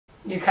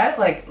You're kind of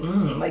like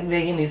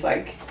making these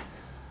like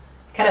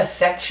kind of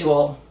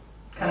sexual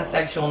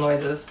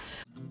noises.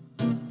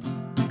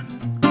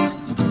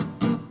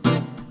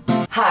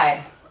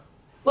 Hi,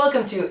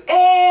 welcome to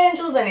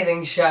Angel's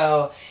Anything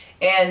Show,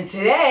 and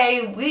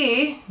today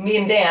me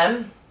and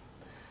Dan,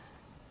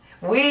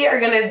 we are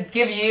gonna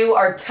give you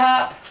our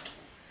top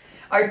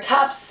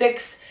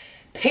 6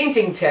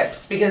 painting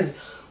tips because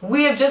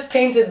we have just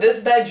painted this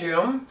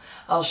bedroom.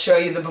 I'll show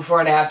you the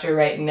before and after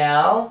right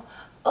now.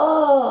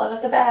 Oh,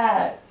 look at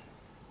that.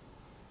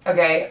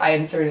 Okay, I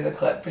inserted a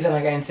clip. Pretend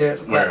like I inserted a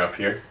clip. Where, up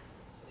here?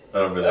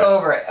 Over there?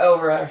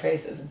 Over our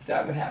faces. It's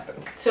done. It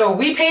happened. So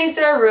we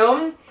painted our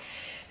room.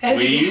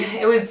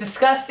 It was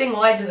disgusting.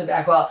 Light to the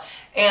back wall.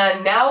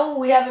 And now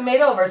we have it made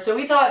over. So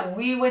we thought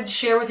we would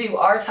share with you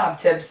our top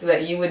tips so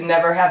that you would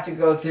never have to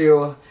go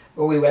through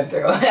what we went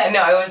through.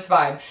 No, it was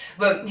fine.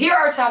 But here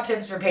are our top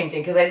tips for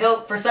painting because I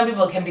know for some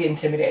people it can be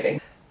intimidating.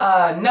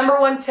 Number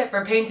 1 tip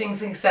for painting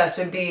success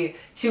would be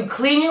to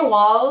clean your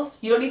walls.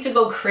 You don't need to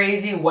go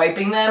crazy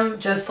wiping them,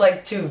 just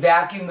like to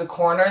vacuum the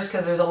corners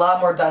because there's a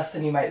lot more dust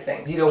than you might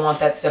think. You don't want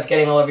that stuff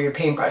getting all over your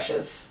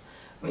paintbrushes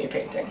when you're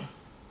painting,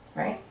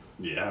 right?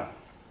 Yeah.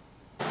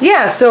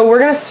 Yeah, so we're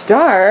gonna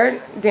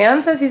start.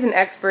 Dan says he's an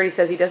expert. He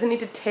says he doesn't need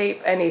to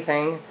tape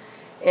anything,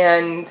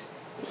 and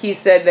he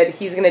said that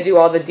he's gonna do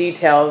all the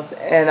details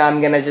and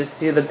I'm gonna just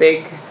do the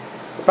big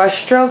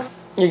brush strokes.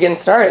 You're getting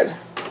started.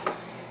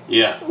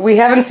 Yeah. We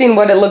haven't seen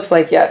what it looks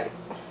like yet.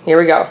 Here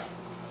we go.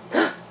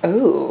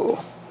 Ooh.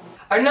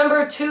 Our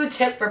number 2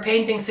 tip for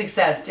painting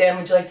success. Dan,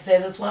 would you like to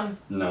say this one?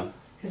 No.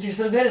 Because you're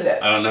so good at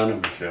it. I don't know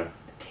number 2.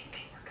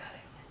 Taping or cutting.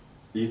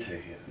 You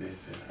take it. You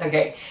take it.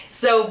 Okay,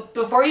 so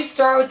before you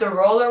start with the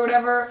roll or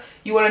whatever,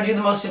 you want to do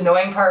the most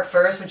annoying part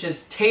first, which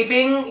is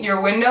taping your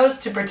windows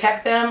to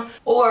protect them,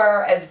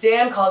 or as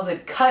Dan calls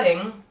it,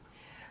 cutting,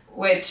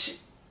 which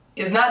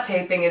is not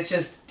taping, it's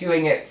just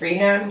doing it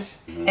freehand.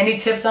 Any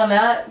tips on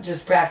that?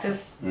 Just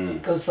practice.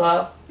 Go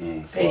slow.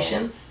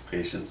 Patience.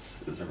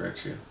 Patience is a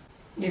virtue.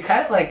 You're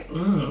kind of like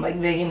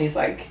making these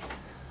like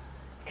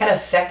kind of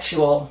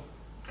sexual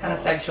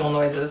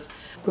noises.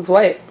 Looks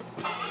white.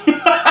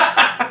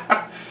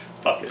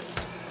 Fuck it.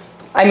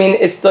 I mean,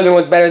 it's still gonna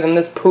look better than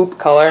this poop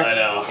color. I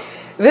know.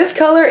 This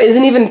color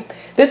isn't even.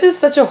 This is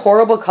such a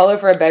horrible color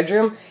for a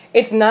bedroom.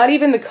 It's not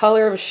even the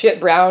color of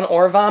shit brown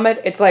or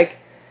vomit. It's like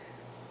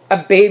a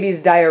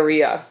baby's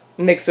diarrhea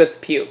mixed with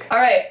puke. All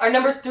right, our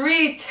number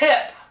 3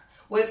 tip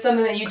with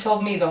something that you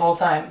told me the whole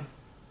time.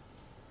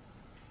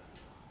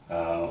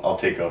 I'll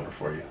take over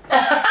for you.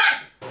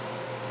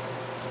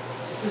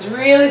 This is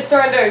really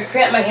starting to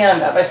cramp my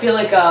hand up. I feel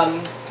like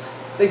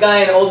the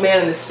guy in Old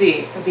Man in the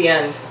Sea at the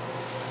end.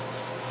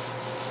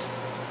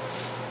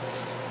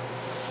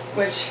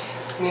 Which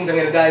means I'm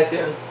gonna die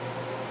soon.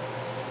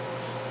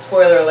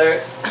 Spoiler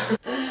alert.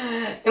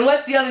 And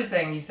what's the other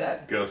thing you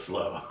said? Go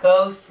slow.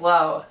 Go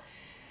slow.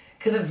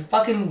 Because it's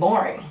fucking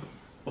boring.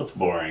 What's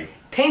boring?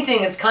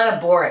 Painting, it's kind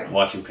of boring.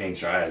 Watching paint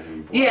dry is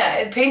even boring.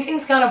 Yeah,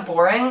 painting's kind of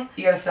boring.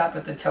 You gotta stop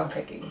with the toe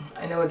picking.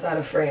 I know it's out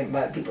of frame,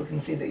 but people can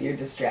see that you're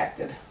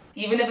distracted.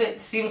 Even if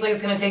it seems like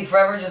it's gonna take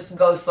forever, just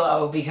go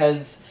slow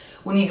because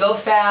when you go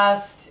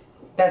fast,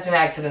 that's when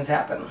accidents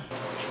happen.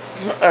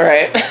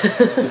 Alright.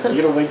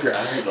 You gotta wink your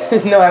eyes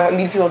off. No, I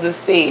need people to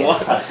see.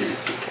 Why?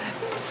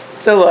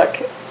 So look,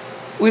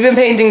 we've been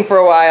painting for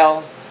a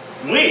while.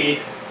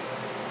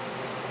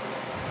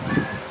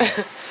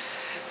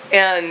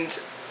 And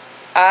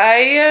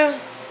I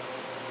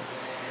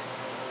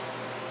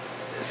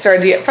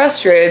started to get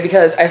frustrated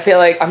because I feel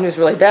like I'm just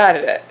really bad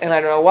at it and I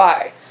don't know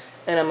why.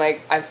 And I'm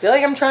like, I feel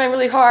like I'm trying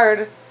really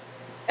hard,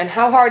 and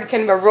how hard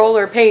can a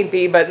roller paint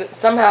be? But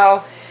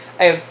somehow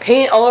I have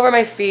paint all over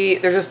my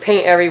feet, there's just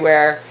paint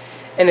everywhere,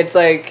 and it's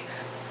like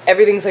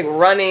everything's like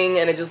running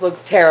and it just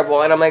looks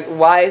terrible, and I'm like,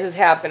 why is this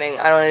happening?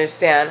 I don't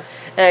understand.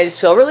 And I just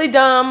feel really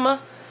dumb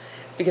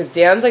because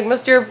Dan's like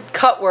Mr.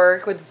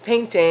 Cutwork with his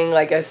painting,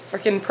 like a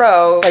freaking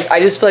pro. Like,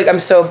 I just feel like I'm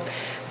so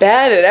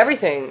bad at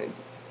everything.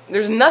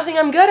 There's nothing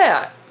I'm good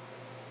at.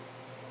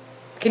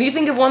 Can you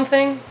think of one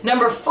thing?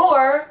 Number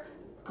 4,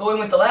 going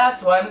with the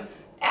last one,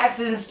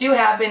 accidents do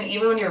happen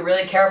even when you're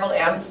really careful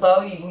and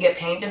slow. You can get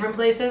paint different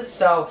places.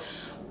 So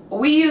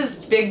we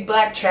used big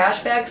black trash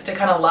bags to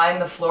kind of line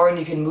the floor, and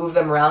you can move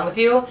them around with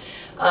you.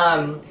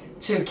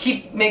 To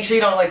make sure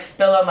you don't like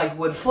spill on like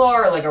wood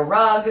floor or like a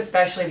rug,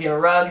 especially if you have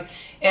a rug.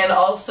 And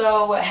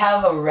also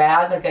have a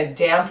rag, like a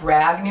damp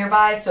rag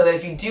nearby, so that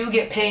if you do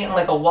get paint on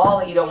like a wall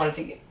that you don't want it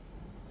to get...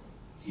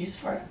 Did you just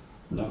fart?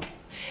 No.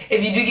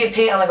 If you do get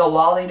paint on like a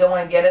wall that you don't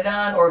want to get it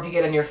on, or if you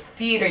get on your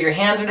feet or your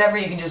hands or whatever,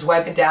 you can just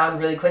wipe it down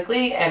really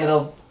quickly and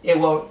it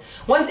won't...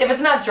 if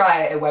it's not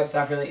dry, it wipes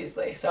off really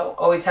easily. So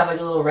always have like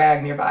a little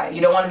rag nearby.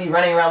 You don't want to be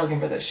running around looking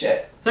for this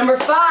shit. Number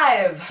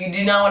 5, you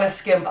do not want to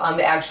skimp on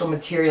the actual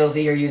materials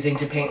that you're using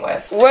to paint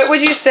with. What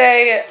would you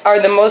say are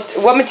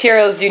what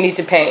materials do you need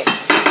to paint?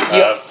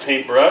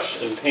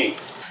 Paintbrush and paint.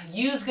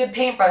 Use good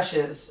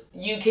paintbrushes.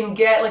 You can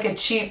get like a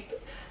cheap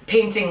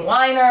painting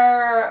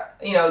liner.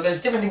 You know,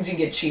 there's different things you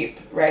can get cheap,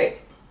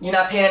 right? You're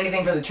not paying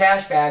anything for the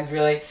trash bags,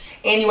 really.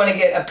 And you want to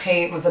get a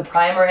paint with a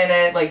primer in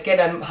it, like get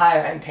a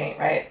higher end paint,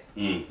 right?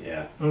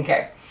 Yeah.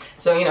 Okay.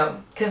 So, you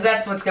know, because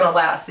that's what's going to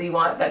last, so you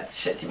want that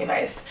shit to be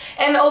nice.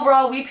 And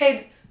overall, we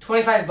paid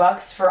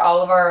 $25 for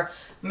all of our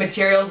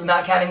materials,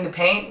 not counting the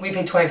paint. We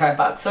paid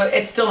 $25, so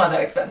it's still not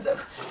that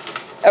expensive.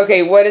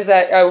 Okay, what is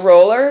that? A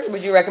roller?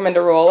 Would you recommend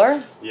a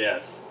roller?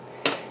 Yes.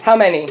 How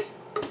many?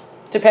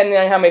 Depending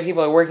on how many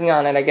people are working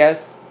on it, I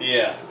guess.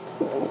 Yeah.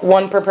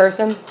 One per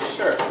person?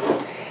 Sure.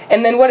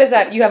 And then what is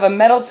that? You have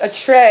a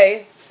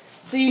tray,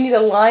 so you need a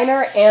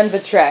liner and the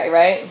tray,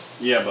 right?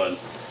 Yeah, bud.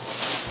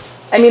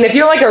 I mean, if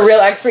you're like a real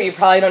expert, you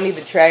probably don't need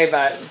the tray,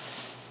 but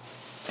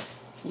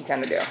you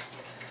kind of do.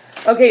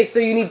 Okay, so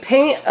you need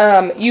paint.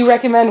 You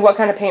recommend what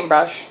kind of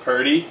paintbrush?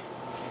 Purdy.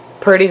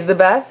 Purdy's the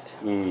best?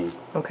 Mm.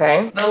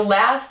 Okay. The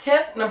last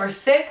tip, number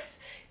 6,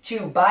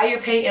 to buy your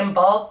paint in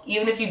bulk,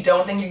 even if you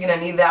don't think you're going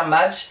to need that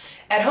much.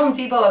 At Home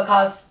Depot, it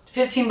costs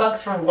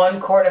 $15 for 1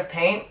 quart of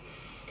paint.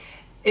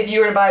 If you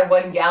were to buy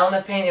 1 gallon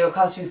of paint, it would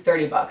cost you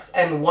 $30.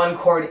 And 1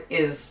 quart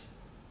is,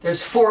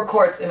 there's 4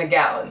 quarts in a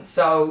gallon.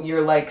 So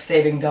you're like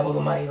saving double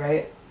the money,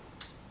 right?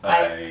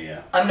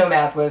 Yeah. I'm no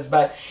math whiz,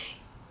 but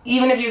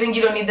even if you think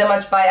you don't need that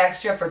much, buy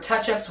extra for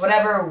touch-ups,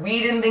 whatever. We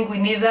didn't think we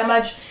needed that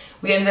much.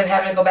 We ended up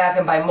having to go back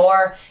and buy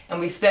more, and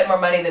we spent more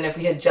money than if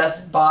we had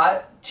just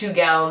bought 2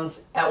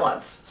 gallons at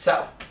once.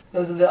 So,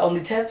 those are the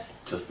only tips?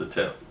 Just the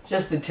tip.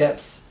 Just the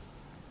tips.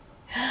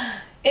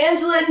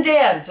 Angela and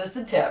Dan, just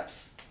the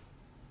tips.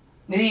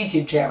 New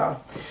YouTube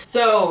channel.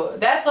 So,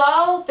 that's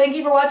all. Thank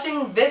you for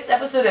watching this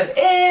episode of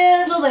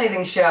Angel's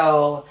Anything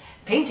Show.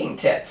 Painting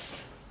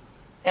tips.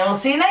 And we'll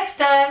see you next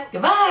time.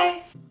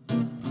 Goodbye.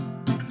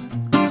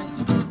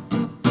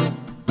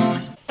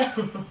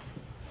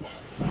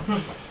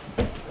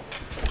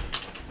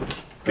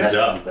 Good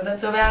job. Was that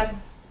so bad?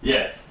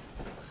 Yes.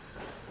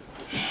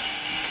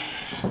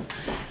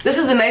 This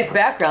is a nice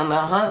background though,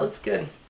 huh? It looks good.